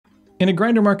In a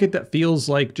grinder market that feels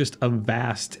like just a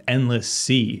vast, endless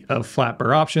sea of flat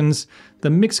burr options, the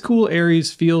Mixcool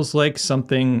Aries feels like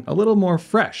something a little more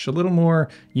fresh, a little more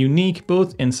unique,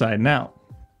 both inside and out.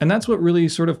 And that's what really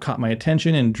sort of caught my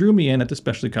attention and drew me in at the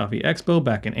Specialty Coffee Expo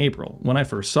back in April, when I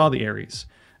first saw the Aries.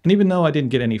 And even though I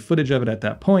didn't get any footage of it at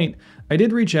that point, I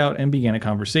did reach out and began a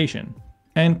conversation.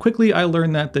 And quickly I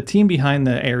learned that the team behind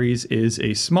the Aries is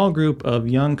a small group of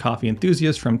young coffee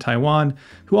enthusiasts from Taiwan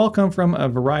who all come from a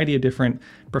variety of different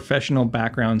professional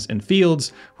backgrounds and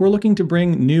fields who are looking to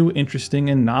bring new, interesting,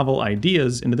 and novel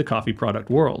ideas into the coffee product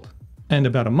world. And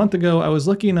about a month ago, I was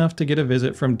lucky enough to get a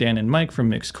visit from Dan and Mike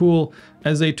from Mixcool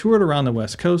as they toured around the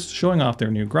West Coast showing off their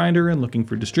new grinder and looking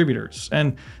for distributors.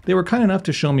 And they were kind enough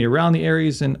to show me around the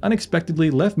Aries and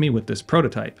unexpectedly left me with this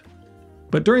prototype.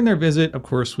 But during their visit, of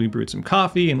course, we brewed some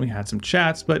coffee and we had some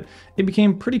chats, but it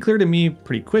became pretty clear to me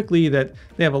pretty quickly that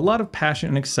they have a lot of passion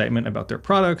and excitement about their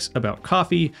products, about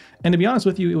coffee, and to be honest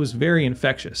with you, it was very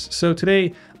infectious. So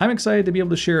today, I'm excited to be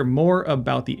able to share more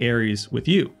about the Aries with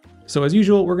you. So as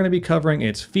usual, we're going to be covering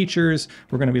its features,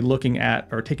 we're going to be looking at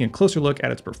or taking a closer look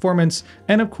at its performance,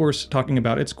 and of course, talking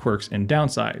about its quirks and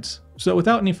downsides. So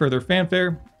without any further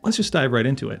fanfare, let's just dive right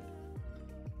into it.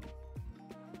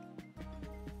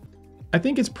 I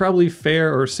think it's probably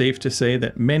fair or safe to say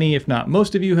that many, if not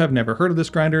most of you, have never heard of this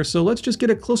grinder, so let's just get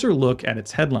a closer look at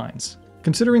its headlines.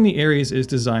 Considering the Aries is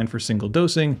designed for single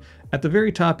dosing, at the very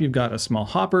top you've got a small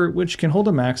hopper which can hold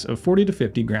a max of 40 to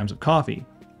 50 grams of coffee.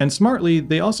 And smartly,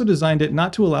 they also designed it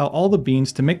not to allow all the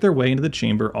beans to make their way into the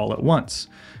chamber all at once,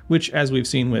 which, as we've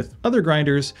seen with other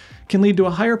grinders, can lead to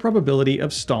a higher probability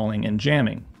of stalling and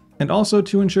jamming. And also,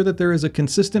 to ensure that there is a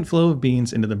consistent flow of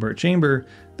beans into the burr chamber,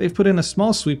 they've put in a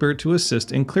small sweeper to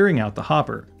assist in clearing out the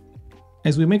hopper.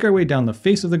 As we make our way down the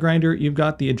face of the grinder, you've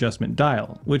got the adjustment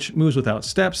dial, which moves without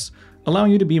steps,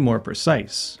 allowing you to be more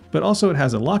precise, but also it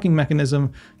has a locking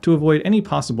mechanism to avoid any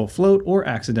possible float or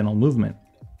accidental movement.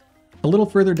 A little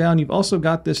further down, you've also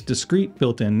got this discrete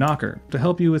built-in knocker to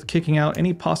help you with kicking out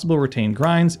any possible retained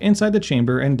grinds inside the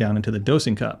chamber and down into the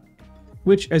dosing cup,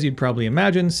 which, as you'd probably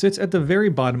imagine, sits at the very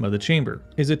bottom of the chamber,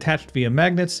 is attached via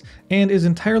magnets, and is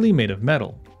entirely made of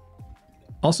metal.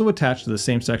 Also attached to the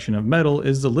same section of metal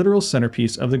is the literal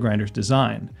centerpiece of the grinder's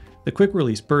design, the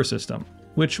quick-release burr system,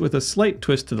 which with a slight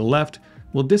twist to the left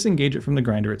will disengage it from the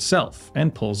grinder itself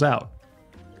and pulls out.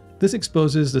 This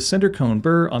exposes the center cone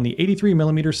burr on the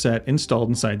 83mm set installed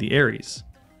inside the Aries.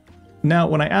 Now,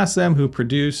 when I asked them who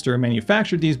produced or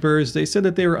manufactured these burrs, they said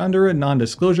that they were under a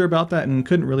non-disclosure about that and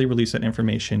couldn't really release that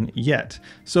information yet.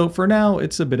 So for now,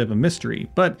 it's a bit of a mystery,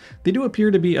 but they do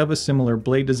appear to be of a similar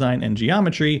blade design and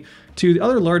geometry to the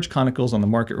other large conicals on the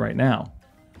market right now.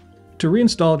 To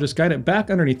reinstall, just guide it back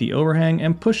underneath the overhang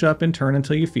and push up and turn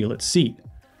until you feel it seat.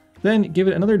 Then give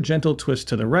it another gentle twist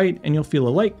to the right and you'll feel a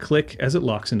light click as it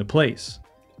locks into place.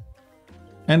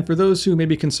 And for those who may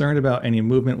be concerned about any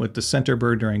movement with the center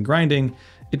burr during grinding,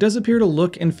 it does appear to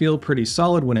look and feel pretty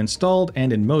solid when installed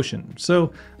and in motion,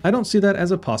 so I don't see that as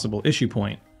a possible issue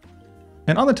point.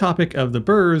 And on the topic of the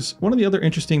burrs, one of the other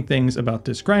interesting things about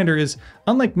this grinder is,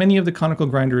 unlike many of the conical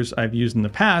grinders I've used in the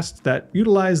past that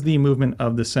utilize the movement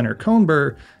of the center cone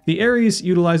burr, the Aries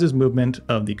utilizes movement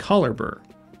of the collar burr.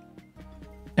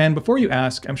 And before you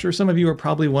ask, I'm sure some of you are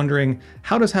probably wondering,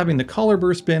 how does having the collar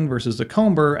burr spin versus the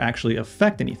cone burr actually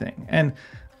affect anything? And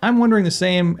I'm wondering the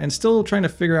same and still trying to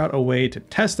figure out a way to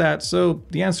test that, so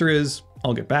the answer is,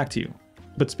 I'll get back to you.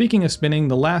 But speaking of spinning,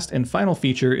 the last and final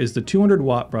feature is the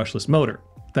 200-watt brushless motor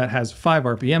that has 5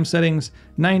 RPM settings: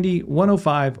 90,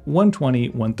 105, 120,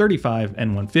 135,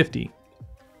 and 150.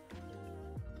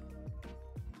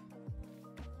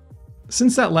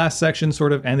 Since that last section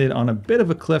sort of ended on a bit of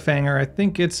a cliffhanger, I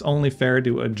think it's only fair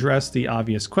to address the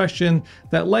obvious question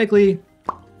that likely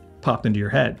popped into your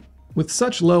head. With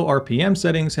such low RPM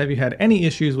settings, have you had any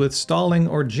issues with stalling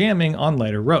or jamming on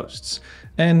lighter roasts?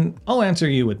 And I'll answer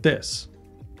you with this.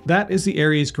 That is the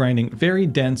Aries grinding very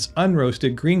dense,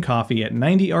 unroasted green coffee at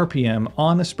 90 RPM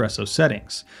on espresso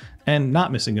settings, and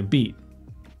not missing a beat.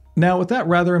 Now, with that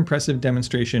rather impressive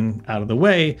demonstration out of the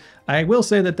way, I will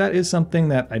say that that is something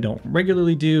that I don't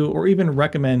regularly do or even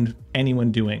recommend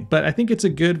anyone doing, but I think it's a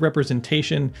good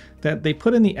representation that they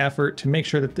put in the effort to make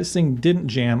sure that this thing didn't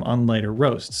jam on lighter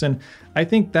roasts, and I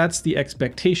think that's the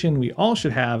expectation we all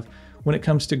should have when it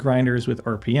comes to grinders with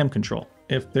RPM control.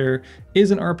 If there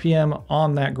is an RPM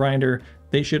on that grinder,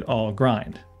 they should all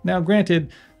grind. Now,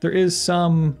 granted, there is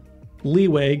some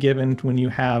leeway given when you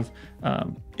have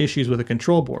issues with a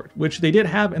control board, which they did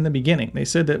have in the beginning. They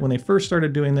said that when they first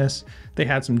started doing this, they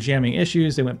had some jamming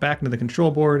issues. They went back into the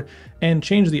control board and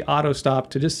changed the auto stop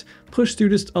to just push through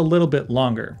just a little bit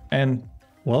longer. And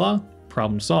voila,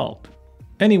 problem solved.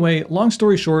 Anyway, long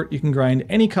story short, you can grind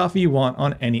any coffee you want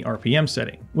on any RPM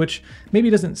setting, which maybe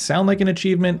doesn't sound like an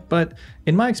achievement, but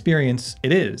in my experience,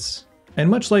 it is. And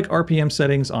much like RPM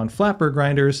settings on flat burr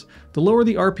grinders, the lower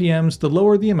the RPMs, the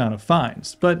lower the amount of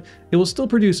fines, but it will still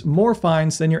produce more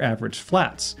fines than your average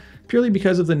flats, purely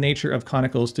because of the nature of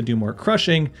conicals to do more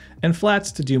crushing and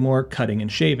flats to do more cutting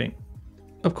and shaving.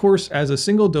 Of course, as a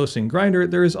single dosing grinder,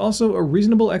 there is also a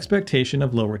reasonable expectation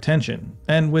of low retention,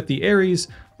 and with the Aries,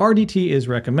 RDT is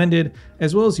recommended,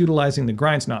 as well as utilizing the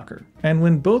grinds knocker, and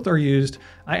when both are used,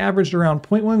 I averaged around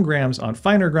 0.1 grams on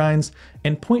finer grinds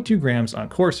and 0.2 grams on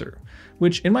coarser,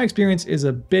 which in my experience is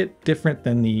a bit different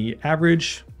than the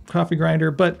average coffee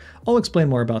grinder, but I'll explain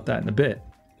more about that in a bit.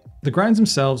 The grinds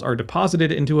themselves are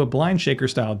deposited into a blind shaker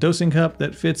style dosing cup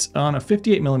that fits on a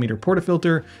 58mm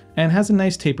portafilter and has a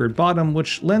nice tapered bottom,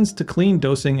 which lends to clean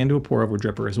dosing into a pour over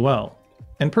dripper as well.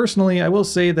 And personally, I will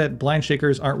say that blind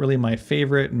shakers aren't really my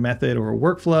favorite method or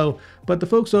workflow, but the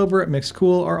folks over at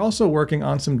MixCool are also working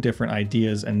on some different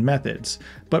ideas and methods.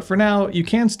 But for now, you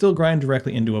can still grind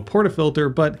directly into a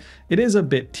portafilter, but it is a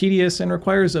bit tedious and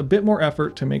requires a bit more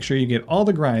effort to make sure you get all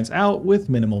the grinds out with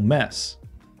minimal mess.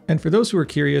 And for those who are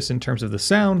curious in terms of the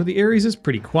sound, the Aries is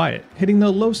pretty quiet, hitting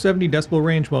the low 70 decibel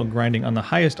range while grinding on the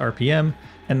highest RPM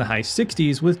and the high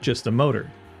 60s with just the motor.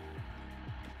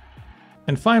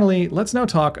 And finally, let's now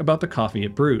talk about the coffee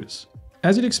it brews.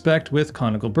 As you'd expect with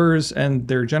conical burrs and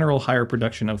their general higher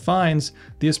production of fines,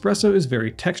 the espresso is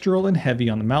very textural and heavy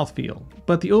on the mouthfeel,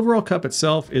 but the overall cup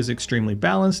itself is extremely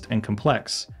balanced and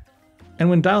complex. And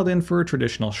when dialed in for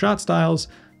traditional shot styles,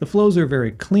 the flows are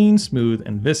very clean, smooth,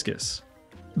 and viscous.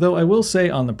 Though I will say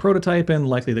on the prototype and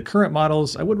likely the current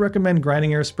models, I would recommend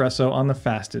grinding your espresso on the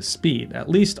fastest speed, at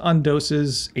least on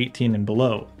doses 18 and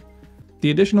below.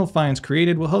 The additional fines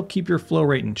created will help keep your flow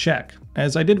rate in check,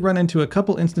 as I did run into a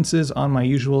couple instances on my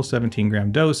usual 17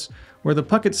 gram dose, where the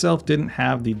puck itself didn't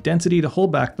have the density to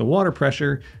hold back the water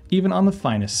pressure, even on the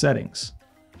finest settings.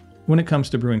 When it comes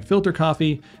to brewing filter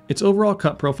coffee, its overall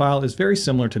cup profile is very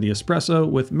similar to the espresso,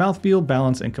 with mouthfeel,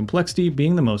 balance, and complexity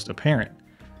being the most apparent.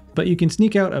 But you can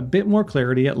sneak out a bit more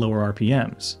clarity at lower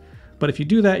RPMs. But if you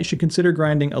do that, you should consider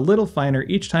grinding a little finer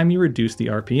each time you reduce the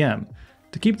RPM,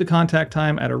 to keep the contact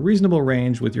time at a reasonable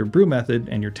range with your brew method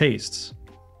and your tastes.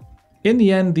 In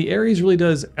the end, the Aries really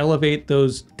does elevate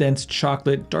those dense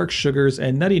chocolate, dark sugars,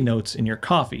 and nutty notes in your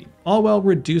coffee, all while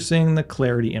reducing the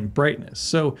clarity and brightness.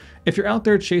 So if you're out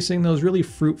there chasing those really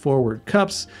fruit-forward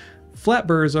cups, flat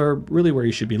burrs are really where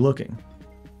you should be looking.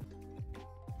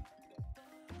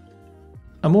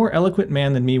 A more eloquent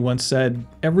man than me once said,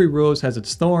 "Every rose has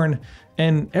its thorn,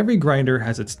 and every grinder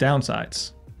has its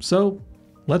downsides." So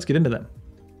let's get into them.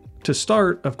 To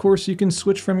start, of course, you can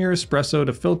switch from your espresso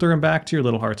to filter and back to your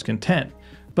little heart's content.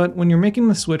 But when you're making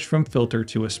the switch from filter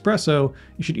to espresso,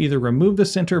 you should either remove the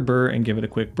center burr and give it a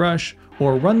quick brush,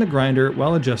 or run the grinder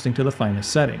while adjusting to the finest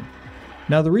setting.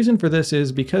 Now the reason for this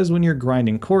is because when you're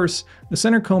grinding coarse, the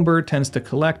center comb burr tends to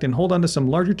collect and hold onto some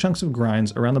larger chunks of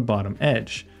grinds around the bottom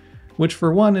edge, which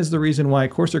for one is the reason why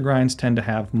coarser grinds tend to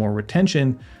have more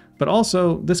retention, but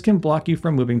also this can block you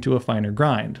from moving to a finer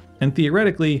grind, and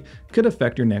theoretically could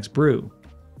affect your next brew.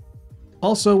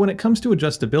 Also, when it comes to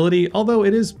adjustability, although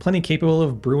it is plenty capable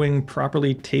of brewing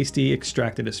properly tasty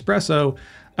extracted espresso,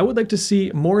 I would like to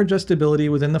see more adjustability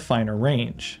within the finer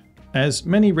range. As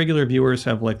many regular viewers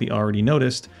have likely already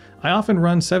noticed, I often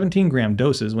run 17 gram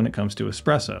doses when it comes to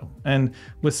espresso, and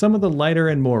with some of the lighter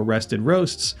and more rested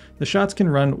roasts, the shots can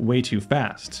run way too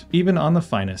fast, even on the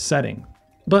finest setting.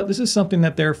 But this is something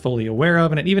that they're fully aware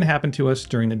of, and it even happened to us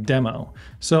during the demo.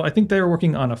 So I think they're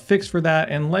working on a fix for that,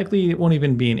 and likely it won't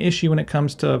even be an issue when it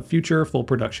comes to future full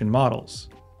production models.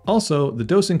 Also, the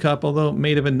dosing cup, although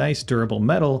made of a nice durable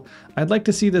metal, I'd like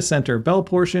to see the center bell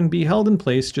portion be held in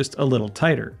place just a little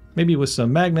tighter, maybe with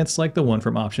some magnets like the one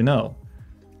from Option O.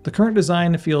 The current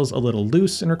design feels a little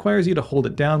loose and requires you to hold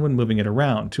it down when moving it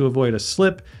around to avoid a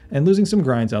slip and losing some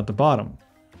grinds out the bottom.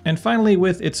 And finally,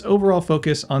 with its overall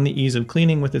focus on the ease of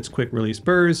cleaning with its quick release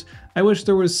burrs, I wish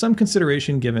there was some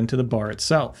consideration given to the bar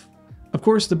itself. Of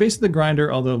course, the base of the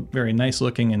grinder, although very nice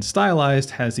looking and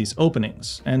stylized, has these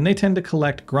openings, and they tend to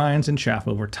collect grinds and chaff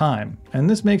over time, and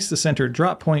this makes the center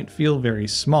drop point feel very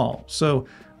small, so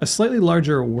a slightly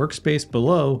larger workspace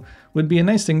below would be a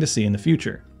nice thing to see in the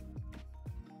future.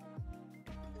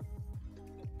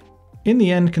 In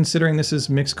the end, considering this is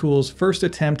MixCool's first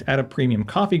attempt at a premium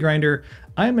coffee grinder,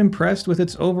 I am impressed with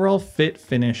its overall fit,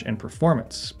 finish, and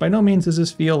performance. By no means does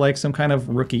this feel like some kind of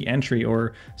rookie entry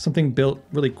or something built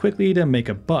really quickly to make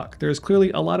a buck. There's clearly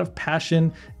a lot of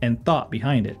passion and thought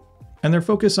behind it. and their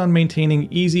focus on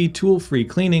maintaining easy, tool-free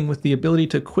cleaning with the ability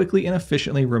to quickly and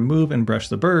efficiently remove and brush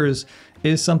the burrs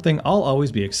is something I'll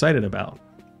always be excited about.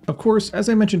 Of course, as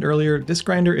I mentioned earlier, this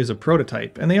grinder is a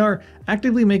prototype, and they are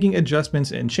actively making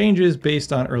adjustments and changes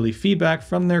based on early feedback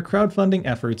from their crowdfunding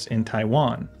efforts in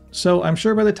Taiwan. So I'm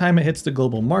sure by the time it hits the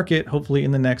global market, hopefully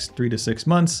in the next 3 to 6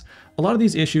 months, a lot of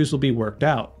these issues will be worked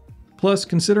out. Plus,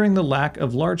 considering the lack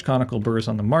of large conical burrs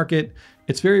on the market,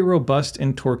 its very robust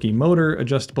and torquey motor,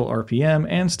 adjustable RPM,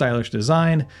 and stylish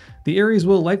design, the Aries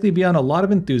will likely be on a lot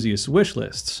of enthusiasts' wish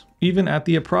lists, even at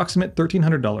the approximate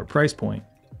 $1,300 price point.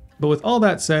 But with all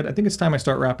that said, I think it's time I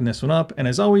start wrapping this one up, and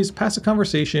as always, pass the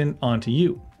conversation on to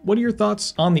you. What are your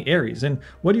thoughts on the Aries, and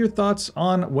what are your thoughts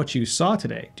on what you saw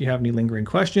today? Do you have any lingering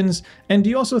questions? And do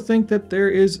you also think that there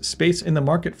is space in the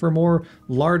market for more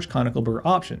large conical burr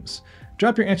options?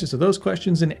 Drop your answers to those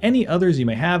questions and any others you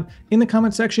may have in the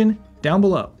comment section down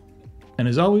below. And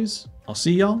as always, I'll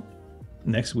see y'all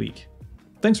next week.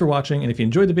 Thanks for watching, and if you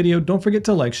enjoyed the video, don't forget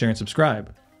to like, share, and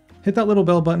subscribe. Hit that little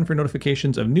bell button for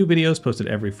notifications of new videos posted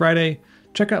every Friday.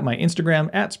 Check out my Instagram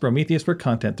at Sprometheus for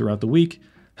content throughout the week.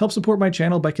 Help support my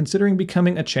channel by considering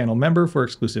becoming a channel member for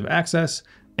exclusive access.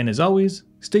 And as always,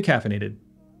 stay caffeinated.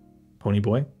 Pony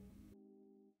Boy.